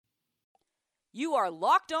You are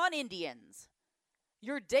Locked On Indians,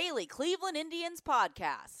 your daily Cleveland Indians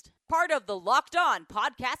podcast. Part of the Locked On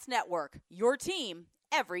Podcast Network, your team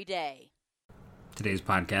every day. Today's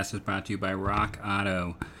podcast is brought to you by Rock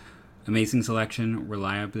Auto. Amazing selection,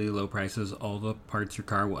 reliably low prices, all the parts your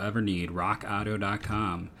car will ever need.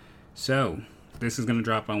 RockAuto.com. So, this is going to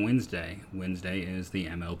drop on Wednesday. Wednesday is the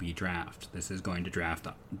MLB draft. This is going to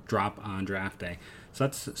drop on draft day. So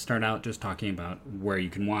let's start out just talking about where you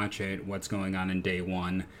can watch it, what's going on in day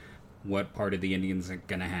one, what part of the Indians are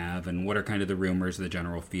going to have, and what are kind of the rumors, the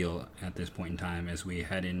general feel at this point in time as we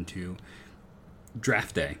head into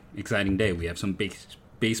draft day. Exciting day. We have some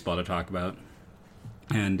baseball to talk about.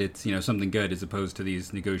 And it's, something good as opposed to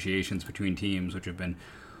these negotiations between teams, which have been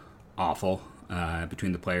awful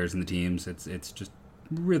between the players and the teams. It's just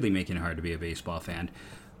really making it hard to be a baseball fan.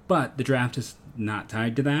 But the draft is not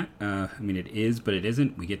tied to that. It is, but it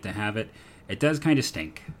isn't. We get to have it. It does kind of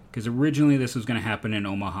stink because originally this was going to happen in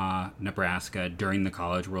Omaha, Nebraska during the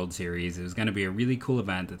College World Series. It was going to be a really cool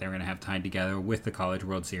event that they were going to have tied together with the College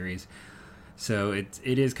World Series. So it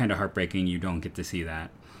is kind of heartbreaking you don't get to see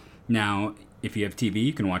that. Now, if you have TV,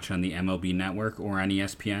 you can watch it on the MLB Network or on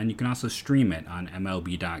ESPN. You can also stream it on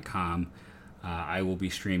MLB.com. I will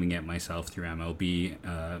be streaming it myself through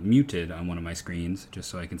MLB, muted on one of my screens, just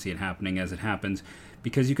so I can see it happening as it happens.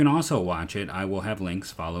 Because you can also watch it. I will have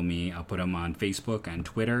links. Follow me. I'll put them on Facebook and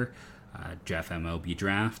Twitter, Jeff MLB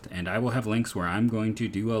Draft. And I will have links where I'm going to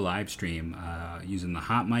do a live stream using the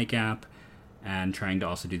Hot Mic app and trying to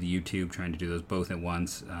also do the YouTube, trying to do those both at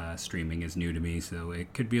once. Streaming is new to me, so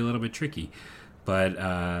it could be a little bit tricky. But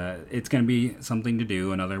it's going to be something to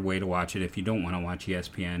do, another way to watch it if you don't want to watch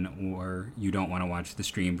ESPN or you don't want to watch the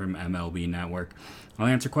stream from MLB Network. I'll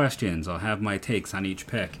answer questions. I'll have my takes on each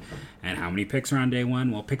pick. And how many picks are on day one?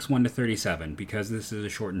 Well, picks 1 to 37. Because this is a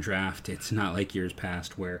shortened draft, it's not like years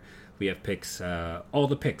past where we have picks, all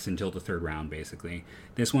the picks until the third round, basically.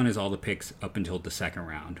 This one is all the picks up until the second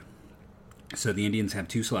round. So the Indians have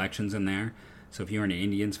 2 selections in there. So if you're an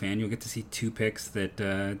Indians fan, you'll get to see 2 picks,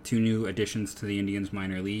 2 new additions to the Indians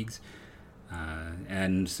minor leagues.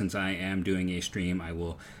 And since I am doing a stream,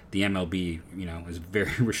 the MLB, is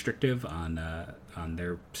very restrictive on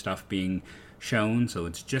their stuff being shown. So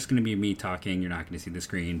it's just going to be me talking. You're not going to see the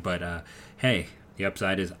screen. But hey, the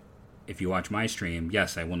upside is if you watch my stream,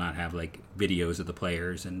 yes, I will not have videos of the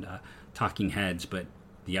players and talking heads. But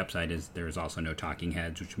the upside is there is also no talking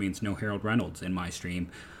heads, which means no Harold Reynolds in my stream.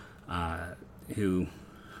 Who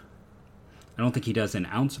I don't think he does an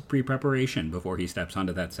ounce of pre-preparation before he steps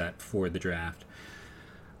onto that set for the draft.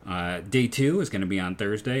 Day 2 is going to be on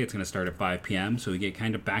Thursday. It's going to start at 5 p.m., so we get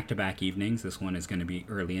kind of back-to-back evenings. This one is going to be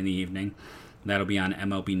early in the evening. That'll be on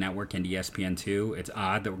MLB Network and ESPN2. It's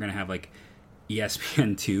odd that we're going to have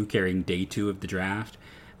ESPN2 carrying day 2 of the draft,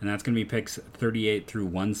 and that's going to be picks 38 through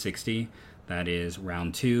 160. That is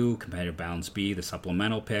round 2, competitive balance B, the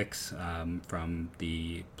supplemental picks from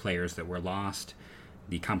the players that were lost.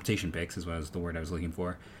 The competition picks is the word I was looking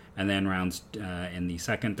for. And then rounds in the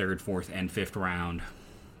 2nd, 3rd, 4th, and 5th round.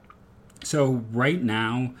 So right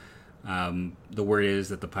now, the word is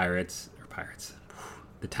that the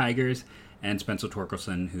Tigers and Spencer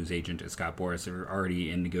Torkelson, whose agent is Scott Boras, are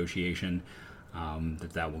already in negotiation.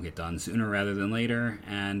 That will get done sooner rather than later.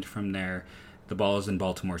 And from there, the ball is in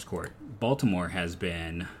Baltimore's court. Baltimore has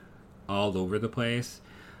been all over the place.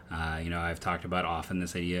 I've talked about often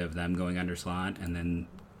this idea of them going under slot and then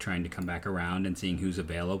trying to come back around and seeing who's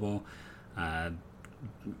available.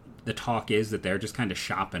 The talk is that they're just kind of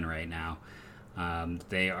shopping right now.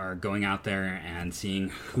 They are going out there and seeing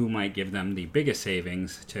who might give them the biggest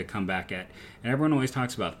savings to come back at. And everyone always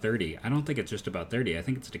talks about 30. I don't think it's just about 30. I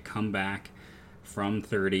think it's to come back from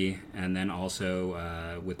 30, and then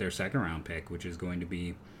also with their second round pick, which is going to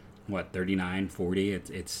be 39, 40.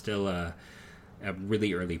 It's still a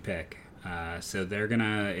really early pick. So they're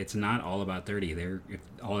gonna. It's not all about 30. If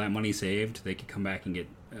all that money saved, they could come back and get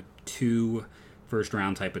 2 first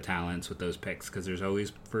round type of talents with those picks, because there's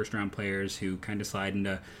always first round players who kind of slide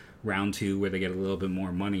into round 2 where they get a little bit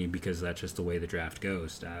more money because that's just the way the draft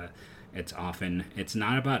goes. It's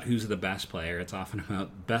not about who's the best player. It's often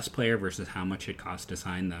about best player versus how much it costs to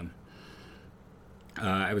sign them.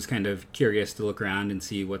 I was kind of curious to look around and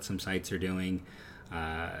see what some sites are doing.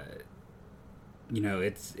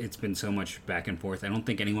 It's been so much back and forth. I don't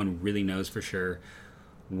think anyone really knows for sure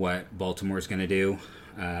what Baltimore's going to do.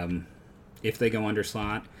 If they go under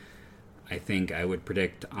slot, I think I would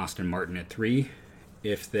predict Austin Martin at 3.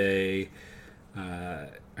 If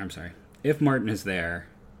Martin is there,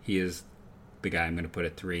 he is the guy I'm going to put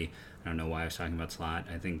at 3. I don't know why I was talking about slot.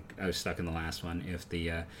 I think I was stuck in the last one.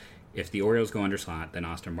 If the Orioles go under slot, then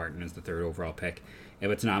Austin Martin is the third overall pick. If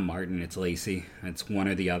it's not Martin, it's Lacy. It's one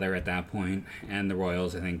or the other at that point. And the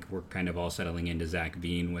Royals, I think, we're kind of all settling into Zach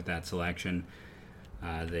Bean with that selection.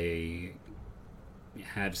 They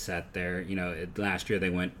have set there. Last year they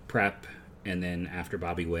went prep, and then after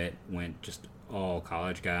Bobby Witt, went just all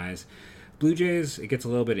college guys. Blue Jays, it gets a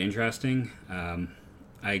little bit interesting.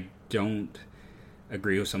 I don't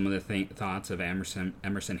agree with some of the thoughts of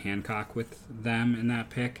Emerson Hancock with them in that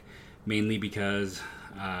pick, mainly because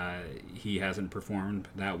he hasn't performed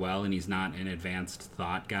that well, and he's not an advanced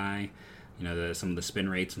thought guy. Some of the spin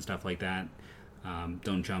rates and stuff like that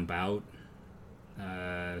don't jump out.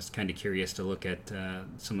 I was kind of curious to look at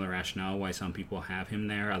some of the rationale why some people have him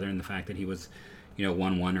there, other than the fact that he was,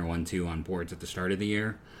 1-1 or 1-2 on boards at the start of the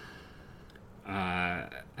year.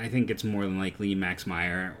 I think it's more than likely Max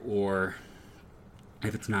Meyer, or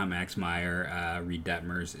if it's not Max Meyer, Reed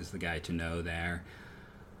Detmers is the guy to know there.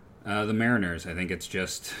 The Mariners, I think it's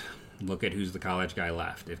just look at who's the college guy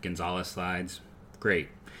left. If Gonzalez slides, great.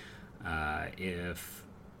 If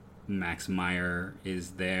Max Meyer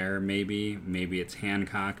is there, maybe it's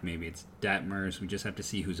Hancock, maybe it's Detmers. We just have to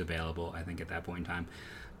see who's available, I think, at that point in time.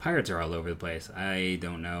 Pirates are all over the place. I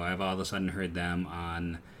don't know. I've all of a sudden heard them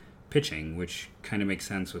on pitching, which kind of makes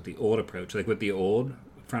sense with the old approach. Like with the old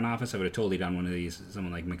front office, I would have totally done one of these,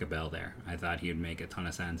 someone like Micah Bell there. I thought he would make a ton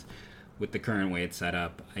of sense. With the current way it's set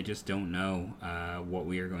up, I just don't know what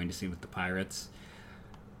we are going to see with the Pirates.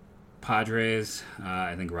 Padres,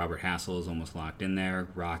 I think Robert Hassel is almost locked in there.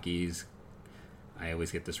 Rockies, I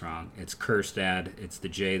always get this wrong. It's Kjerstad. It's the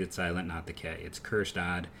J that's silent, not the K. It's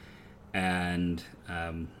Kjerstad. And,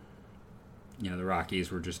 the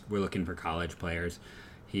Rockies, we're looking for college players.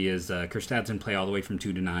 Kjerstad's in play all the way from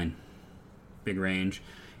 2 to 9. Big range.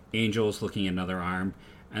 Angels looking at another arm.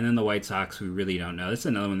 And then the White Sox, we really don't know. This is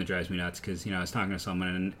another one that drives me nuts because, I was talking to someone,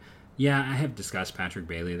 and yeah, I have discussed Patrick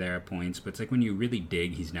Bailey there at points, but it's like when you really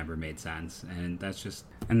dig, he's never made sense. And that's just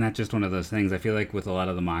one of those things. I feel like with a lot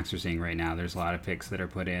of the mocks we're seeing right now, there's a lot of picks that are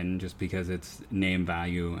put in just because it's name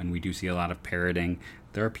value, and we do see a lot of parroting.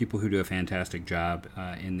 There are people who do a fantastic job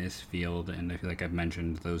in this field, and I feel like I've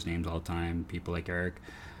mentioned those names all the time. People like Eric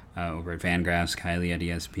over at Fangraphs, Kylie at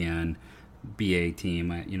ESPN, BA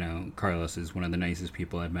team. Carlos is one of the nicest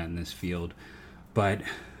people I've met in this field. But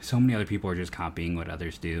so many other people are just copying what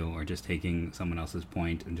others do, or just taking someone else's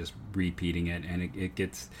point and just repeating it, and it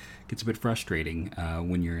gets a bit frustrating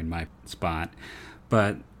when you're in my spot.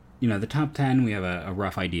 But the top 10 we have a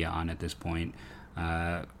rough idea on at this point.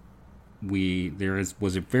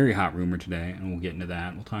 Was a very hot rumor today, and we'll get into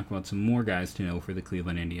that. We'll talk about some more guys to know for the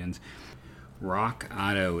Cleveland Indians. Rock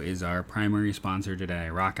Auto is our primary sponsor today.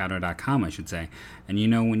 RockAuto.com, I should say. And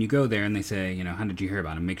when you go there and they say, how did you hear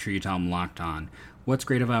about him? Make sure you tell them Locked On. What's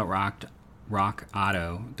great about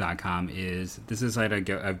RockAuto.com is this is a site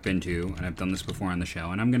I've been to, and I've done this before on the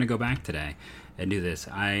show, and I'm going to go back today and do this.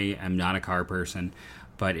 I am not a car person,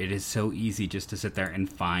 but it is so easy just to sit there and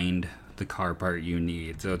find the car part you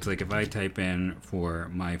need. So it's like if I type in for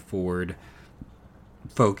my Ford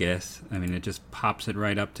Focus, it just pops it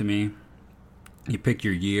right up to me. You pick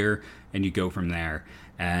your year and you go from there.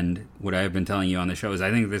 And what I've been telling you on the show is I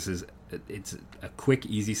think it's a quick,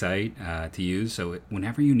 easy site to use. So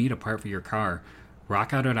whenever you need a part for your car,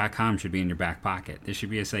 RockAuto.com should be in your back pocket. This should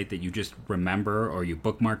be a site that you just remember or you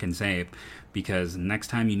bookmark and save, because next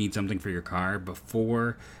time you need something for your car,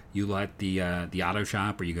 before you let the auto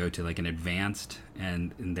shop or you go to like an advanced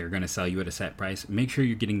and they're going to sell you at a set price, make sure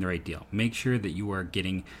you're getting the right deal. Make sure that you are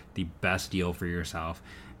getting the best deal for yourself.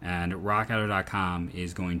 And RockAuto.com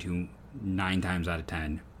is going to 9 times out of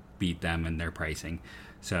 10 beat them in their pricing.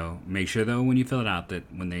 So make sure, though, when you fill it out,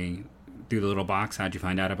 that when they do the little box, how'd you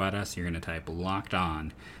find out about us, you're going to type Locked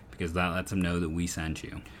On, because that lets them know that we sent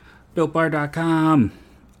you. BuiltBar.com.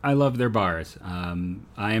 I love their bars. I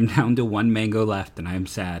am down to 1 mango left, and I am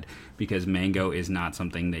sad because mango is not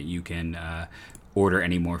something that you can order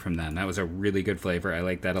anymore from them. That was a really good flavor. I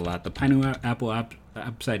like that a lot. The pineapple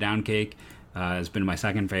upside down cake has been my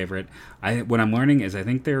second favorite. What I'm learning is I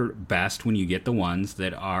think they're best when you get the ones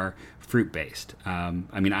that are fruit-based.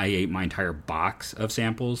 I ate my entire box of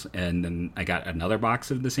samples, and then I got another box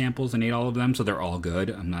of the samples and ate all of them, so they're all good.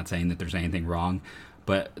 I'm not saying that there's anything wrong,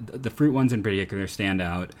 but the fruit ones in particular stand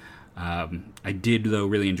out. I did, though,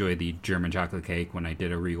 really enjoy the German chocolate cake when I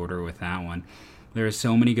did a reorder with that one. There are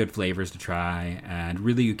so many good flavors to try, and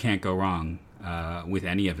really you can't go wrong with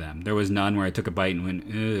any of them. There was none where I took a bite and went,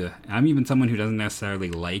 ugh. I'm even someone who doesn't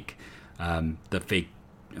necessarily like the fake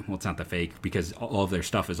well, it's not the fake, because all of their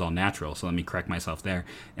stuff is all natural. So let me correct myself there.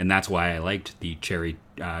 And that's why I liked the cherry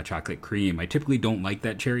chocolate cream. I typically don't like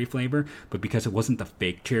that cherry flavor, but because it wasn't the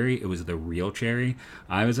fake cherry, it was the real cherry,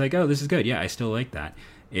 I was like, oh, this is good. Yeah, I still like that.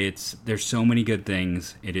 There's so many good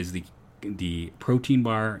things. It is the protein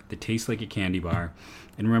bar that tastes like a candy bar.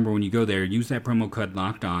 And remember, when you go there, use that promo code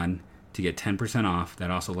Locked On to get 10% off.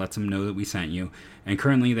 That also lets them know that we sent you. And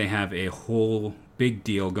currently they have a whole big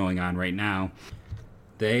deal going on right now.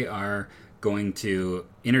 They are going to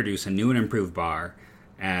introduce a new and improved bar,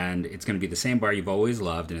 and it's going to be the same bar you've always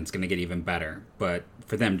loved, and it's going to get even better. But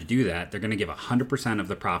for them to do that, they're going to give 100% of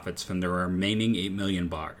the profits from the remaining 8 million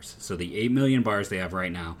bars. So the 8 million bars they have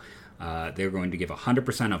right now, they're going to give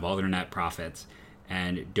 100% of all their net profits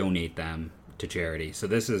and donate them to charity. So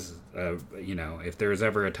this is, if there's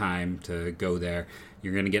ever a time to go there,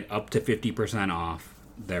 you're going to get up to 50% off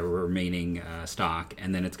their remaining stock,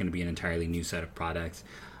 and then it's going to be an entirely new set of products.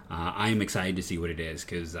 I am excited to see what it is,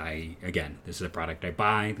 because this is a product I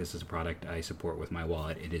buy. This is a product I support with my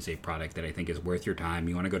wallet. It is a product that I think is worth your time.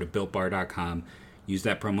 You want to go to BuiltBar.com, use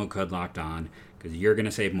that promo code Locked On, because you're going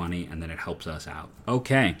to save money, and then it helps us out.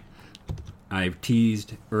 Okay. I've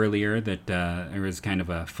teased earlier that there was kind of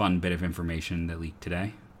a fun bit of information that leaked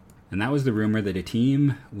today. And that was the rumor that a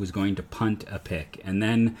team was going to punt a pick.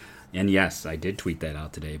 And yes, I did tweet that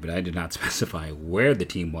out today, but I did not specify where the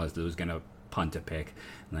team was that was going to punt a pick.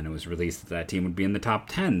 And then it was released that team would be in the top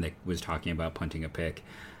 10 that was talking about punting a pick.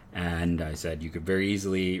 And I said you could very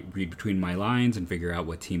easily read between my lines and figure out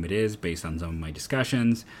what team it is based on some of my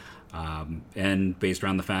discussions. And based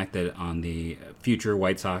around the fact that on the Future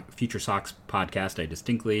Sox podcast, I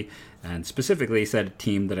distinctly and specifically said a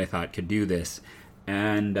team that I thought could do this,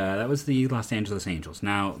 and that was the Los Angeles Angels.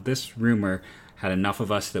 Now, this rumor had enough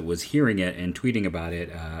of us that was hearing it and tweeting about it.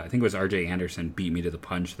 I think it was RJ Anderson beat me to the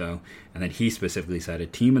punch, though, and then he specifically said a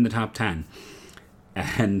team in the top 10.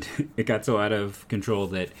 And it got so out of control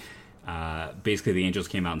that basically the Angels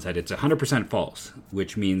came out and said it's 100% false,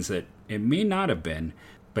 which means that it may not have been.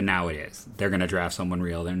 But now it is. They're going to draft someone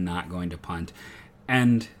real. They're not going to punt.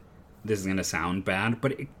 And this is going to sound bad,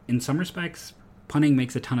 but in some respects, punting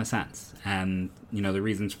makes a ton of sense. And, the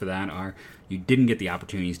reasons for that are you didn't get the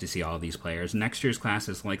opportunities to see all of these players. Next year's class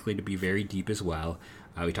is likely to be very deep as well.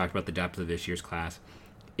 We talked about the depth of this year's class.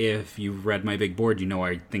 If you've read my big board,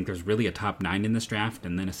 I think there's really a top 9 in this draft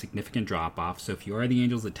and then a significant drop-off. So if you are the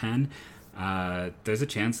Angels at 10... there's a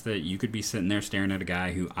chance that you could be sitting there staring at a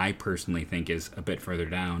guy who I personally think is a bit further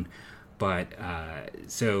down. But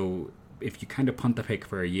so if you kind of punt the pick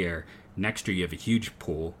for a year, next year you have a huge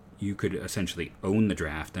pool. You could essentially own the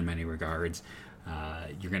draft in many regards.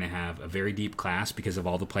 You're going to have a very deep class because of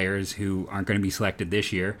all the players who aren't going to be selected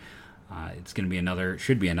this year. It's going to be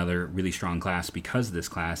should be another really strong class because this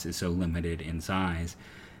class is so limited in size.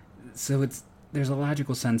 So there's a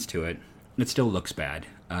logical sense to it. It still looks bad.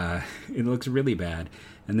 It looks really bad,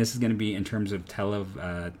 and this is going to be in terms of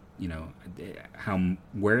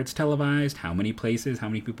where it's televised, how many places, how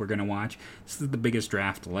many people are going to watch. This is the biggest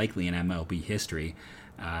draft likely in MLB history.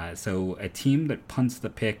 So a team that punts the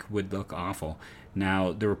pick would look awful.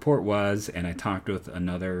 Now, the report was, and I talked with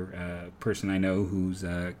another person I know who's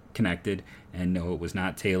connected, and no, it was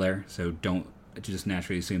not Taylor, so don't just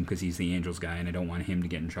naturally assume because he's the Angels guy, and I don't want him to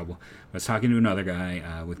get in trouble. I was talking to another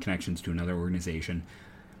guy with connections to another organization,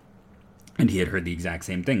 and he had heard the exact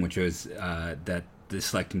same thing, which was that the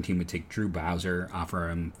selecting team would take Drew Bowser, offer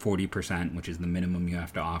him 40%, which is the minimum you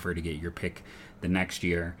have to offer to get your pick the next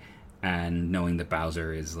year, and knowing that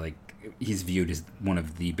Bowser is he's viewed as one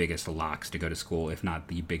of the biggest locks to go to school, if not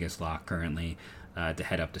the biggest lock currently, to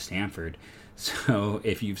head up to Stanford. So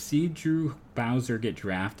if you see Drew Bowser get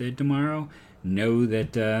drafted tomorrow, know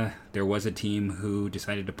that there was a team who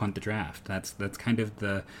decided to punt the draft. That's kind of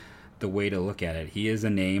the way to look at it. He is a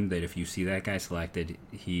name that if you see that guy selected,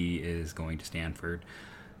 he is going to Stanford.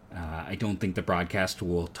 I don't think the broadcast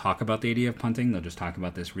will talk about the idea of punting. They'll just talk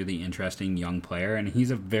about this really interesting young player, and he's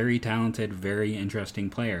a very talented, very interesting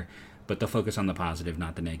player. But they'll focus on the positive,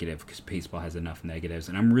 not the negative, because baseball has enough negatives.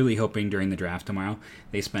 And I'm really hoping during the draft tomorrow,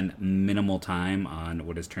 they spend minimal time on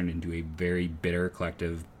what has turned into a very bitter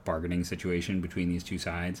collective bargaining situation between these two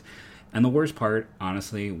sides. And the worst part,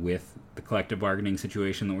 honestly, with the collective bargaining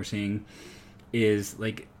situation that we're seeing is,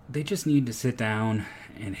 they just need to sit down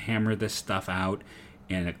and hammer this stuff out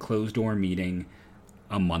in a closed-door meeting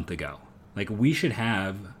a month ago. We should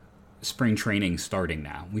have spring training starting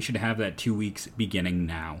now. We should have that 2 weeks beginning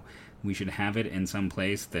now. We should have it in some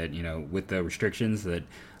place that, with the restrictions that,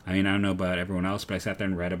 I don't know about everyone else, but I sat there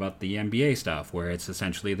and read about the NBA stuff where it's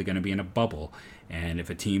essentially they're going to be in a bubble. And if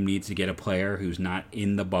a team needs to get a player who's not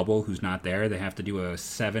in the bubble, who's not there, they have to do a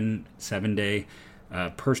seven-day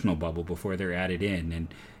personal bubble before they're added in.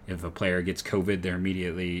 And if a player gets COVID, they're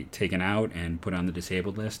immediately taken out and put on the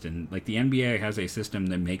disabled list. And the NBA has a system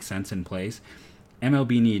that makes sense in place.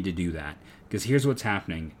 MLB needed to do that. Because here's what's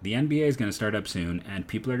happening. The NBA is going to start up soon, and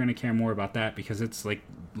people are going to care more about that because it's the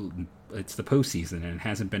postseason and it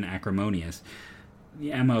hasn't been acrimonious. The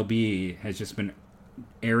MLB has just been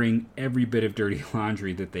airing every bit of dirty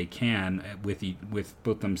laundry that they can with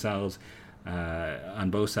both themselves on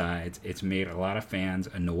both sides. It's made a lot of fans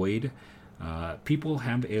annoyed. People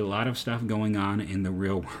have a lot of stuff going on in the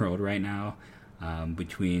real world right now,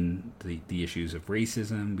 between the issues of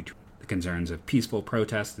racism, between the concerns of peaceful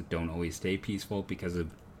protests that don't always stay peaceful because of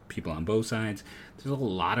people on both sides. There's a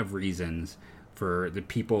lot of reasons for the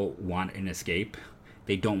people want an escape.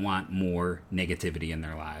 They don't want more negativity in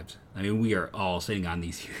their lives. We are all sitting on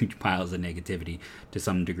these huge piles of negativity to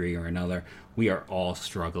some degree or another. We are all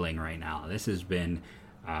struggling right now. This has been,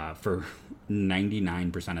 for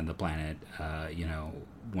 99% of the planet,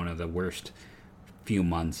 one of the worst few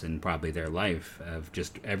months in probably their life of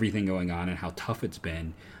just everything going on and how tough it's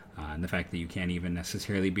been. And the fact that you can't even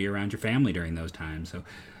necessarily be around your family during those times. So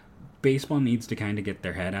baseball needs to kind of get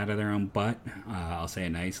their head out of their own butt. I'll say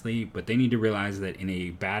it nicely. But they need to realize that in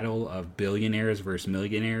a battle of billionaires versus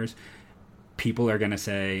millionaires, people are going to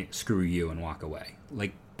say, screw you, and walk away.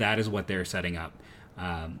 That is what they're setting up.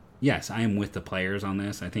 Yes, I am with the players on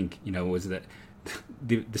this. I think, was that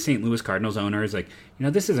the St. Louis Cardinals owner is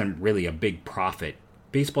this isn't really a big profit.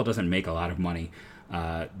 Baseball doesn't make a lot of money.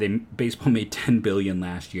 Baseball made $10 billion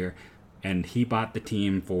last year, and he bought the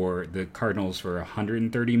team for the Cardinals for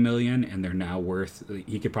 $130 million, and they're now worth.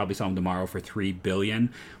 He could probably sell them tomorrow for $3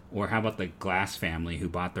 billion. Or how about the Glass family who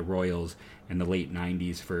bought the Royals in the late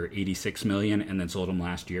 '90s for $86 million, and then sold them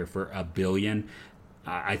last year for $1 billion?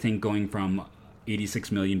 I think going from $86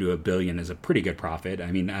 million to $1 billion is a pretty good profit.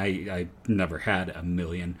 I never had $1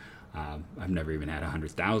 million. I've never even had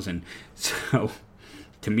 100,000. So.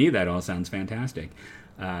 To me, that all sounds fantastic.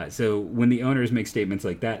 So when the owners make statements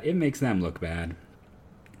like that, it makes them look bad.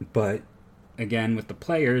 But again, with the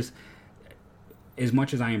players, as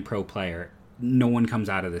much as I am pro player, no one comes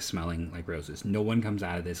out of this smelling like roses. No one comes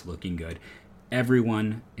out of this looking good.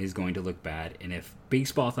 Everyone is going to look bad. And if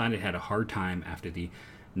baseball thought it had a hard time after the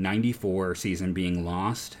 94 season being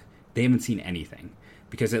lost, they haven't seen anything.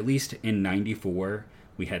 Because at least in 94,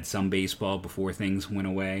 we had some baseball before things went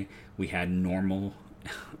away. We had normal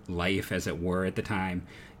life, as it were, at the time.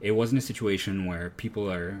 It wasn't a situation where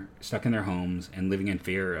people are stuck in their homes and living in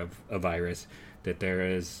fear of a virus, that there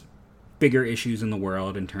is bigger issues in the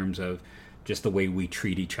world in terms of just the way we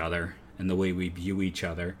treat each other and the way we view each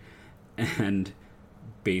other. And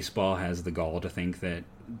baseball has the gall to think that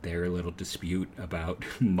their little dispute about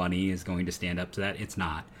money is going to stand up to that. It's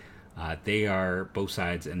not. They are, both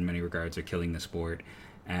sides in many regards, are killing the sport.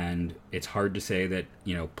 And it's hard to say that,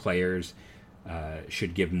 players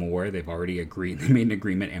should give more. They've already agreed. They made an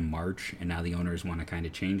agreement in March, and now the owners want to kind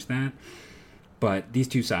of change that. But these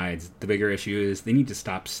two sides, the bigger issue is they need to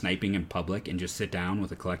stop sniping in public and just sit down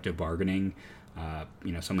with a collective bargaining,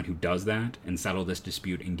 someone who does that, and settle this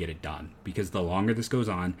dispute and get it done. Because the longer this goes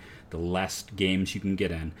on, the less games you can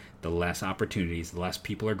get in, the less opportunities, the less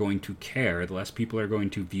people are going to care, the less people are going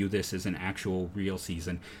to view this as an actual real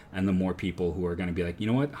season, and the more people who are going to be like, you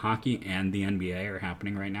know what, hockey and the NBA are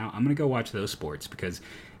happening right now. I'm going to go watch those sports because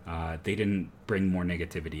they didn't bring more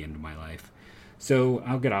negativity into my life. So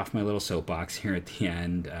I'll get off my little soapbox here at the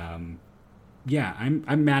end. I'm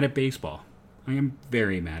mad at baseball. I am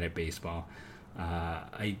very mad at baseball.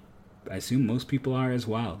 I assume most people are as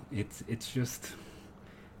well. It's just,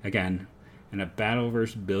 again, in a battle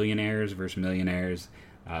versus billionaires versus millionaires,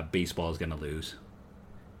 baseball is going to lose.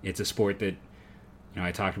 It's a sport that,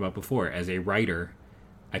 I talked about before. As a writer,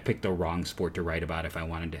 I picked the wrong sport to write about if I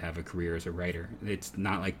wanted to have a career as a writer. It's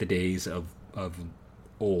not like the days of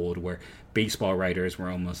old where baseball writers were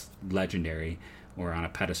almost legendary or on a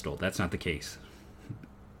pedestal. That's not the case.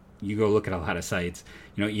 You go look at a lot of sites.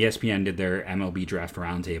 ESPN did their MLB draft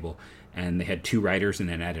roundtable, and they had 2 writers and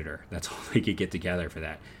an editor. That's all they could get together for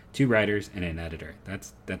that. 2 writers and an editor.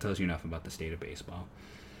 That tells you enough about the state of baseball.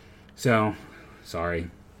 So,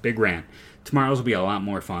 sorry, big rant. Tomorrow's will be a lot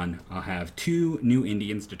more fun. I'll have 2 new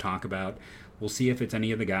Indians to talk about. we'll see if it's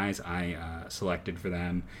any of the guys I selected for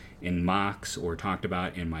them in mocks or talked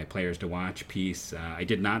about in my Players to Watch piece. I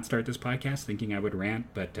did not start this podcast thinking I would rant,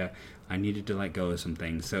 but I needed to let go of some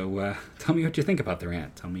things. So tell me what you think about the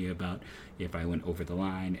rant. Tell me about if I went over the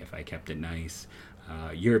line, if I kept it nice.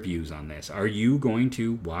 Your views on this. Are you going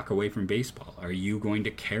to walk away from baseball? Are you going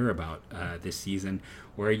to care about this season,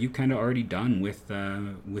 or are you kind of already done with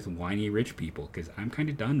whiny rich people? Because I'm kind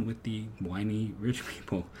of done with the whiny rich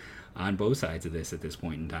people on both sides of this at this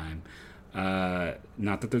point in time.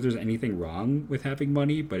 Not that there's anything wrong with having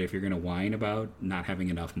money, but if you're going to whine about not having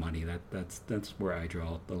enough money, that's where I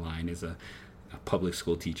draw the line as a public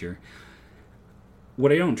school teacher.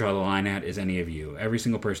 What I don't draw the line at is any of you. Every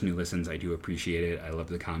single person who listens, I do appreciate it. I love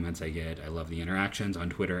the comments I get. I love the interactions on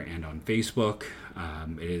Twitter and on Facebook.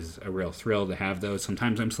 It is a real thrill to have those.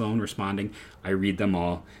 Sometimes I'm slow in responding. I read them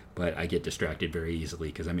all, but I get distracted very easily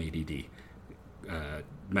because I'm ADD.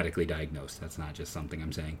 Medically diagnosed. That's not just something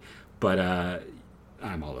I'm saying. But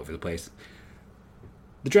I'm all over the place.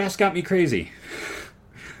 The draft's got me crazy.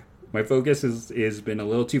 My focus is been a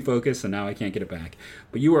little too focused, and now I can't get it back.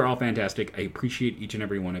 But you are all fantastic. I appreciate each and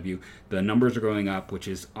every one of you. The numbers are going up, which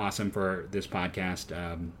is awesome for this podcast.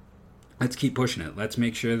 Let's keep pushing it. Let's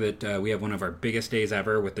make sure that we have one of our biggest days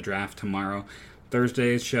ever with the draft tomorrow.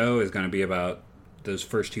 Thursday's show is going to be about those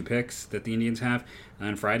first 2 picks that the Indians have. And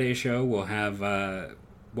on Friday's show, we'll have,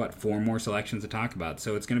 4 more selections to talk about.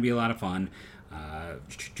 So it's going to be a lot of fun.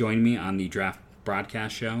 Join me on the draft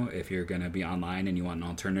broadcast show if you're going to be online and you want an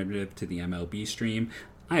alternative to the MLB stream.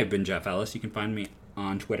 I have been Jeff Ellis. You can find me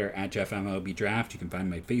on Twitter at JeffMLBDraft. You can find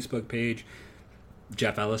my Facebook page,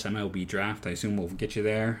 Jeff Ellis MLB Draft. I assume we'll get you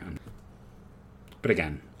there. But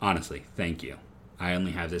again, honestly, thank you. I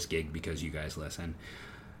only have this gig because you guys listen.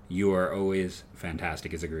 You are always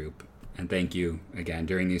fantastic as a group. And thank you again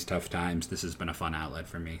during these tough times. This has been a fun outlet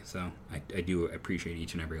for me. So I do appreciate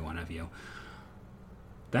each and every one of you.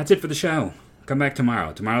 That's it for the show. Come back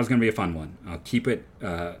tomorrow. Tomorrow's going to be a fun one. I'll keep it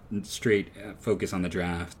straight, focus on the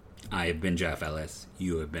draft. I have been Jeff Ellis.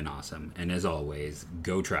 You have been awesome. And as always,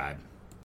 go Tribe.